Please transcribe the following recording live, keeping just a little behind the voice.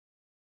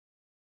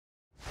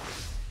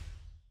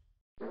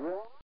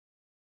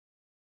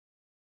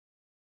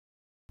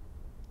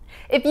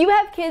If you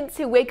have kids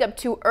who wake up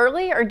too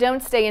early or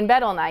don't stay in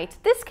bed all night,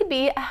 this could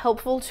be a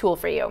helpful tool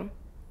for you.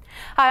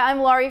 Hi, I'm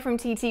Laurie from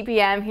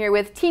TTPM here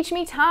with Teach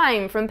Me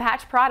Time from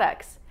Patch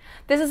Products.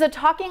 This is a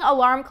talking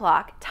alarm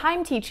clock,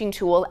 time teaching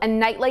tool, and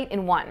nightlight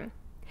in one.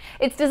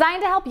 It's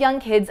designed to help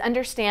young kids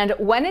understand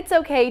when it's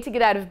okay to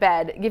get out of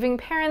bed, giving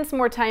parents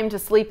more time to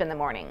sleep in the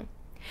morning.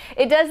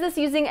 It does this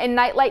using a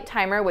nightlight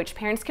timer, which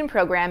parents can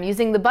program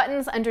using the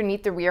buttons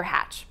underneath the rear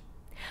hatch.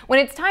 When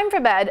it's time for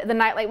bed, the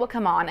nightlight will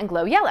come on and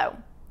glow yellow.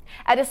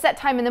 At a set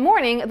time in the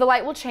morning, the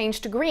light will change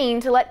to green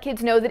to let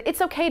kids know that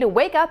it's okay to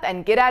wake up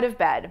and get out of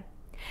bed.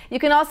 You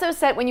can also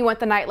set when you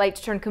want the nightlight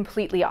to turn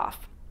completely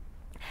off.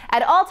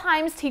 At all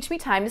times, Teach Me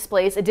Time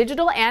displays a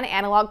digital and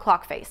analog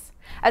clock face.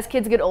 As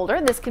kids get older,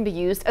 this can be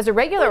used as a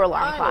regular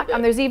alarm clock,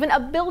 and there's even a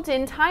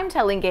built-in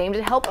time-telling game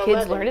to help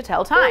kids learn to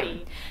tell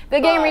time. The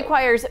game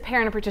requires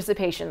parent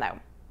participation, though.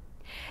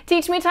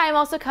 Teach Me Time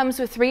also comes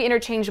with 3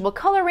 interchangeable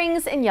color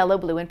rings in yellow,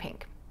 blue, and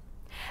pink.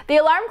 The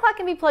alarm clock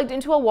can be plugged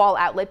into a wall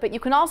outlet, but you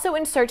can also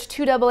insert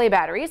 2 AA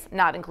batteries,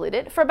 not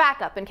included, for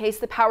backup in case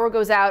the power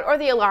goes out or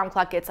the alarm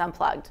clock gets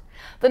unplugged.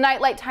 The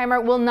nightlight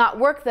timer will not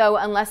work, though,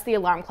 unless the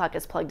alarm clock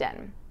is plugged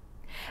in.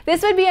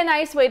 This would be a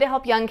nice way to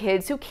help young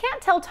kids who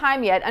can't tell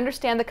time yet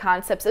understand the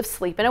concepts of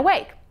sleep and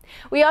awake.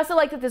 We also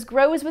like that this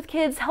grows with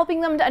kids,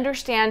 helping them to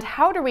understand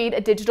how to read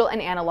a digital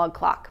and analog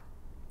clock.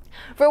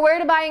 For where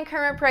to buy and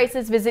current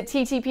prices, visit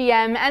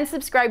TTPM and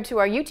subscribe to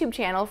our YouTube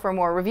channel for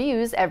more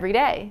reviews every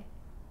day.